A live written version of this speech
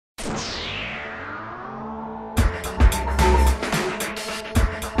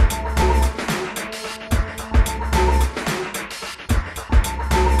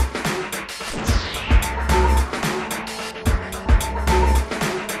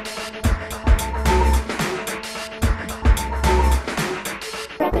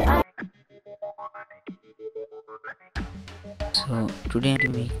Today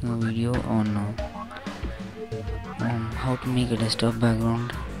I'm making a video on how to make a desktop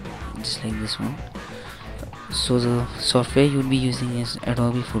background just like this one. So the software you'll be using is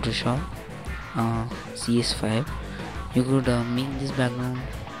Adobe Photoshop CS5. You could make this background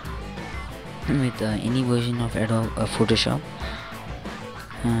with any version of Adobe Photoshop.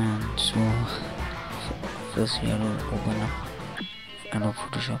 And so first you have to open up Adobe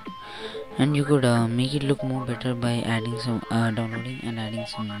Photoshop, and you could make it look more better by adding some downloading and adding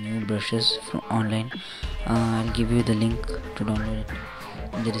some new brushes from online. I'll give you the link to download it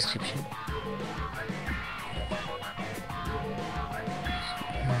in the description.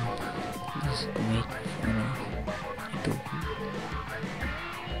 Just wait for it to open.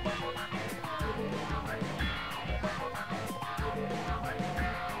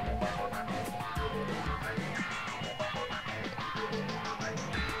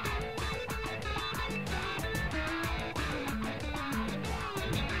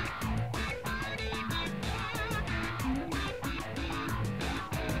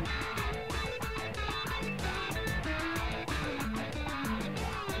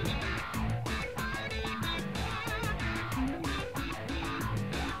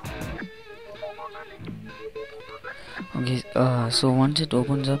 Okay, so once it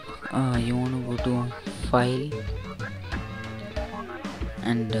opens up, you want to go to File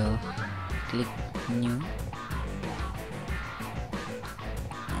and click New.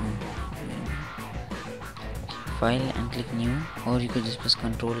 File and click New, or you could just press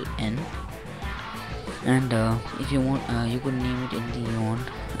Ctrl N. And if you want, you could name it anything you want.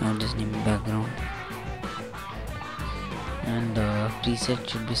 I'll just name it background. And preset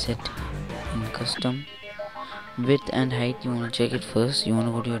should be set in custom. Width and height, you want to check it first. You want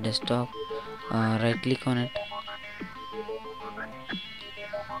to go to your desktop, right click on it,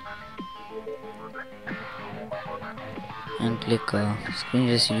 and click screen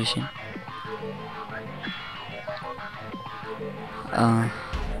resolution,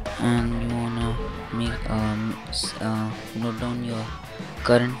 and you want to make note down your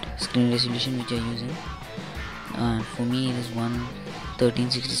current screen resolution which you are using. For me it is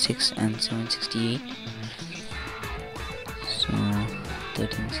 1366 and 768. So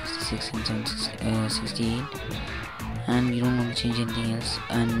 1366 and 768, and you don't want to change anything else.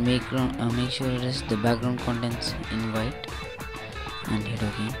 And make sure it is the background contents in white, and hit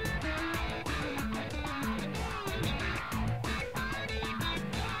OK.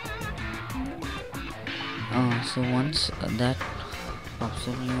 So once that pops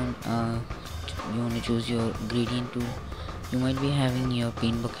up, you want to choose your gradient tool. You might be having your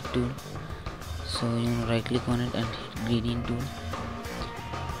paint bucket tool, so you want to right click on it and hit gradient tool,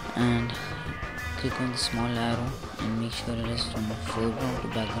 and click on the small arrow and make sure it is from foreground to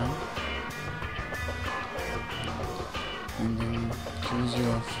background, and then choose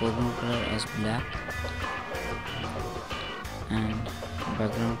your foreground color as black and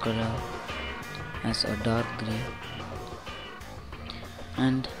background color as a dark gray,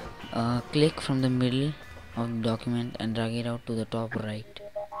 and click from the middle of the document and drag it out to the top right.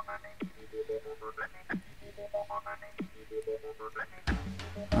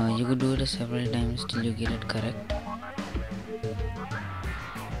 You could do it several times till you get it correct.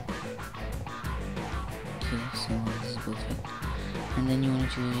 Okay, so this is perfect. And then you want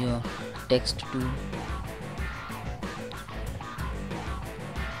to choose your text tool.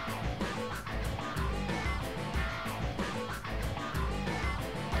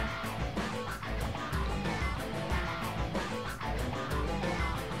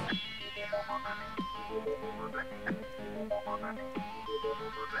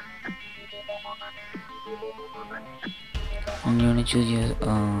 And you want to choose your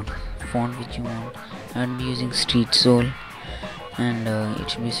font which you want. I'll be using Street Soul, and it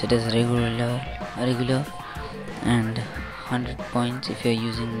should be set as regular, and 100 points if you are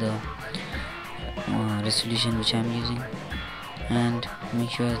using the resolution which I am using, and make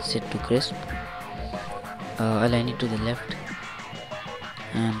sure it's set to crisp. Align it to the left,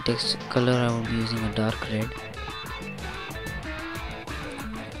 and text color I will be using a dark red,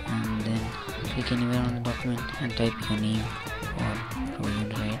 and then click anywhere on the document and type your name or how you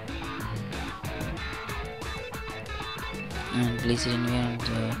write, and place it anywhere on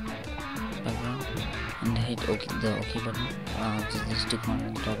the background and hit OK, the OK button, which is this tick mark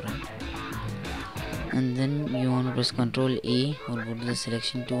on the top right. And then you want to press Ctrl A or go to the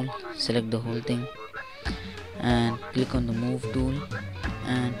selection tool, select the whole thing, and click on the move tool,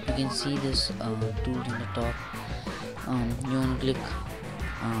 and you can see this tool on the top. You want to click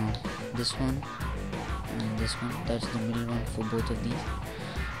this one and this one, that's the middle one for both of these.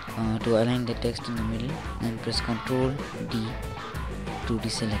 To align the text in the middle, then press Ctrl D to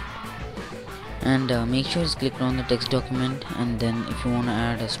deselect, and make sure it's clicked on the text document. And then if you want to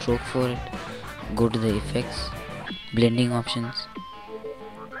add a stroke for it, go to the effects, blending options,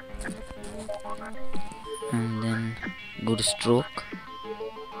 and then go to stroke,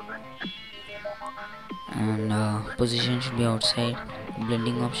 and position should be outside,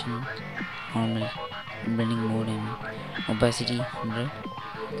 blending option normal, blending mode and opacity 100,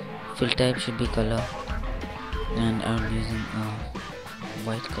 fill type should be color, and I'll be using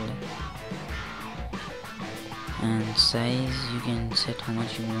white color, and size you can set how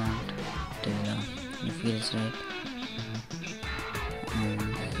much you want till you feel it's right, and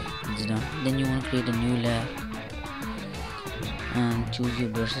it's done. Then you want to create a new layer and choose your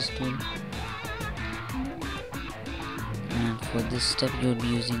brushes tool, and for this step you will be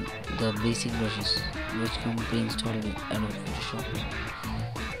using the basic brushes which come pre-installed with Adobe Photoshop.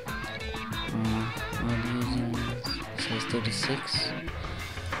 I'll be using size 36.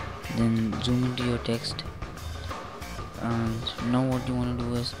 Then zoom into your text, and now what you want to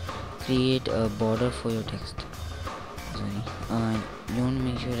do is create a border for your text. You want to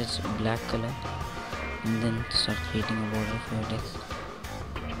make sure it's black color, and then start creating a border for your text.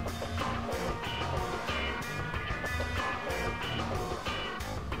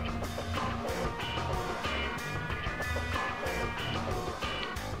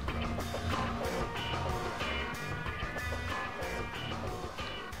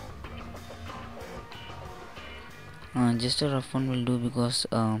 Just a rough one will do, because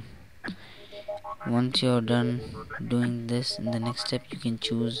once you're done doing this, in the next step you can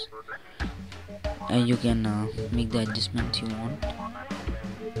choose you can make the adjustments you want.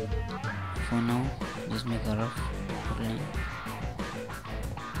 For now, just make a rough outline,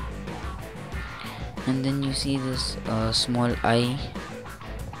 and then you see this small eye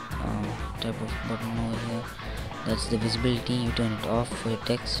type of button over here. That's the visibility. You turn it off for your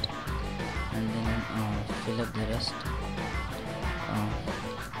text, and then fill up the rest,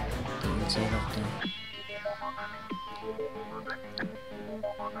 the inside of the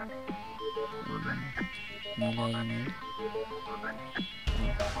new layer you made.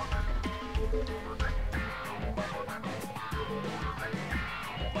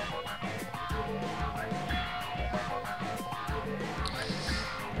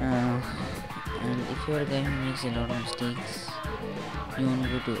 And if you are a guy who makes a lot of mistakes, you want to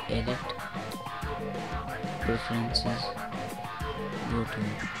go to edit, preferences, go to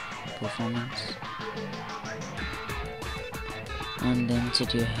performance, and then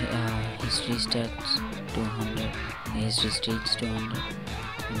set your history stats to 100, history states to 100,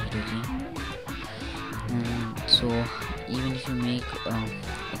 and hit OK. So even if you make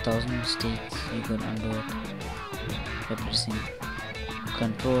 1,000 mistakes, you can undo it by pressing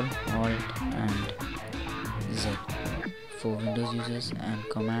Control, Alt and Z for Windows users, and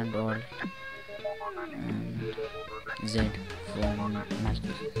Command, Alt and Z for Mac users.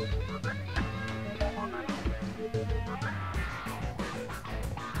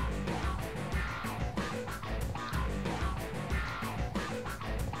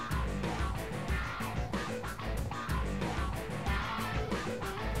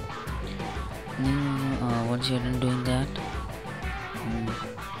 Then once you're done doing that,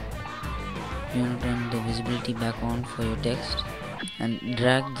 you want to turn the visibility back on for your text, and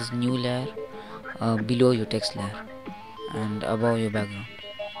drag this new layer below your text layer and above your background.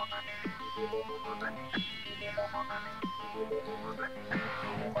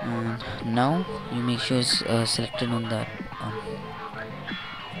 And now you make sure it's selected on that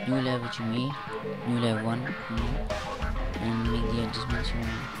new layer which you made, new layer 1, and make the adjustments you want.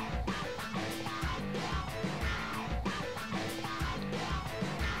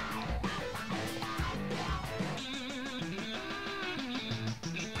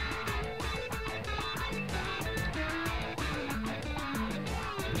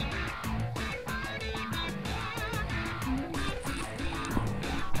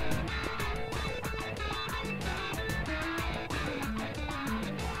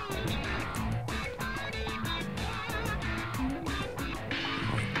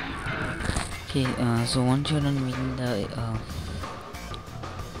 Okay, so once you're done making the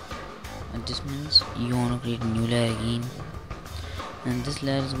adjustments, you want to create a new layer again, and this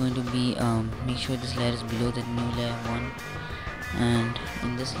layer is going to be make sure this layer is below the new layer 1, and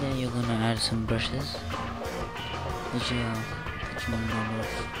in this layer you're going to add some brushes which you want to download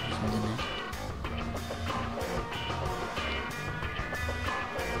from the net.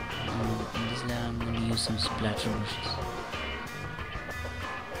 In this layer I'm going to use some splatter brushes.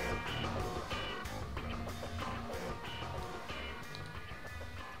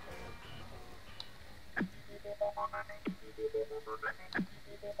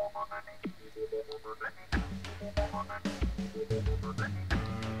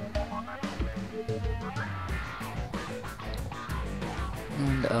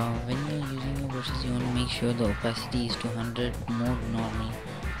 And when you're using your brushes, you want to make sure the opacity is to 100, mode normal,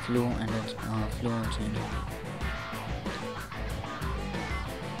 flow and flow also in normal.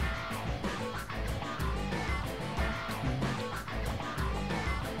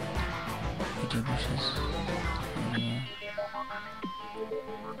 Put your brushes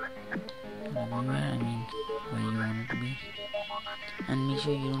everywhere, I mean where you want it to be, and make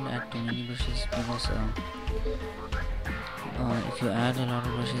sure you don't add too many brushes, because if you add a lot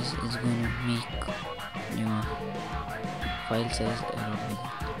of brushes, it's going to make your file size a lot bigger.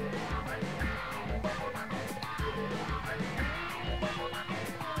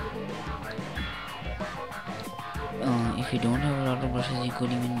 If you don't have a lot of brushes, you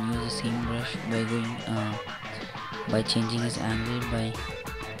could even use the same brush by going by changing its angle by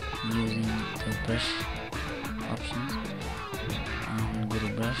using the brush options, and go to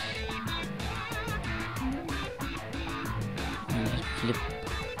brush and flip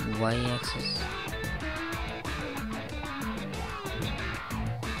y-axis,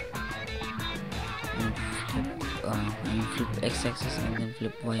 and flip x-axis, and then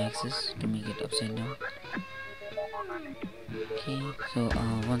flip y-axis to make it upside down. Okay, so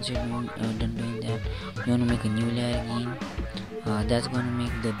once you're done doing that, you want to make a new layer again. That's going to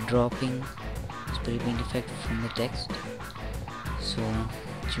make the dropping spray paint effect from the text. So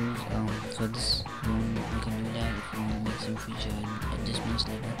choose for this, you want to make a new layer if you want to make some future adjustments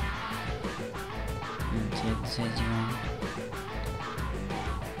later, and select the size you want.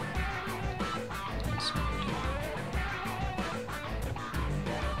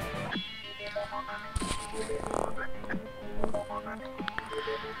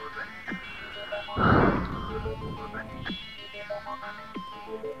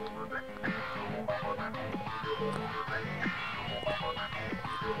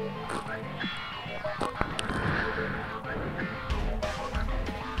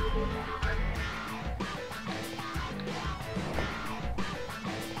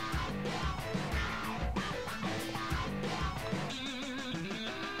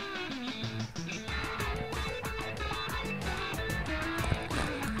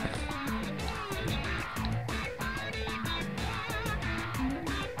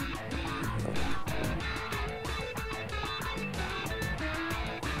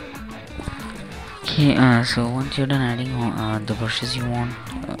 Okay, so once you're done adding the brushes you want,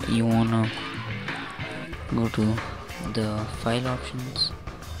 you wanna go to the file options,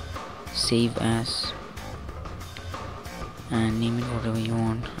 save as, and name it whatever you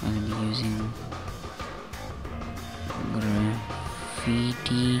want. I'll be using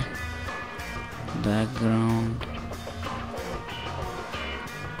Graffiti background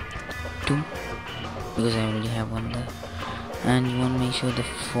 2, because I already have one there. And you want to make sure the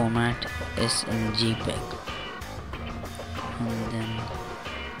format is in JPEG, and then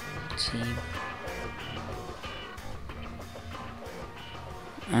save,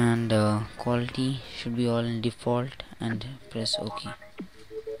 and quality should be all in default, and press OK.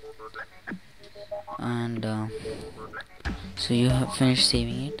 And so you have finished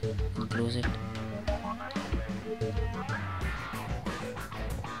saving it, and close it.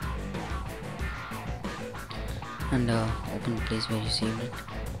 And open the place where you saved it.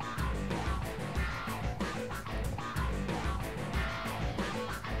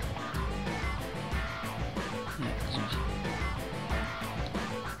 So this is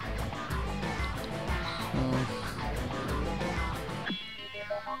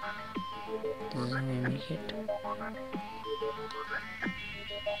how we make it.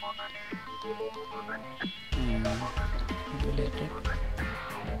 Delete it.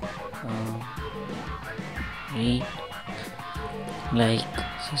 Read, like,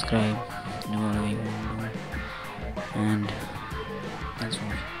 subscribe, do whatever you want to do, and that's all.